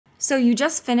So you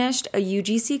just finished a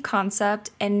UGC concept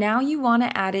and now you want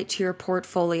to add it to your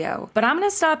portfolio. But I'm going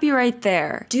to stop you right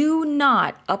there. Do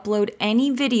not upload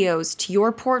any videos to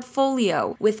your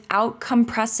portfolio without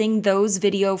compressing those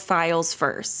video files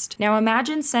first. Now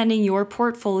imagine sending your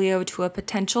portfolio to a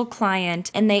potential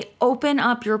client and they open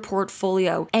up your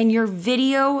portfolio and your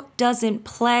video doesn't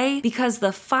play because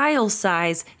the file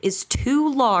size is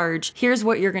too large. Here's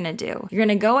what you're going to do. You're going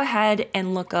to go ahead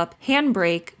and look up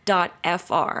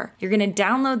handbrake.fr. You're going to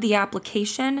download the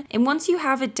application, and once you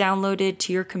have it downloaded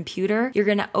to your computer, you're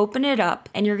going to open it up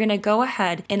and you're going to go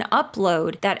ahead and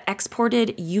upload that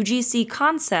exported UGC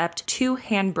concept to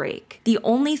Handbrake. The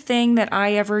only thing that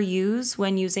I ever use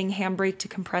when using Handbrake to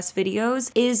compress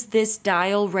videos is this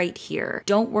dial right here.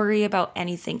 Don't worry about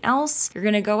anything else. You're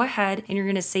going to go ahead and you're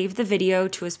going to save the video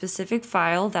to a specific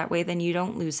file. That way then you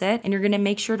don't lose it. And you're going to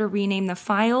make sure to rename the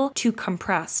file to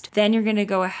compressed. Then you're going to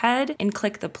go ahead and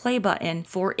click the play button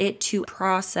for it to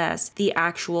process the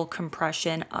actual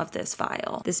compression of this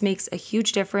file. This makes a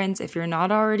huge difference. If you're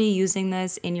not already using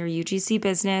this in your UGC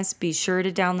business, be sure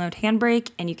to download Handbrake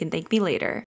and you can thank me later.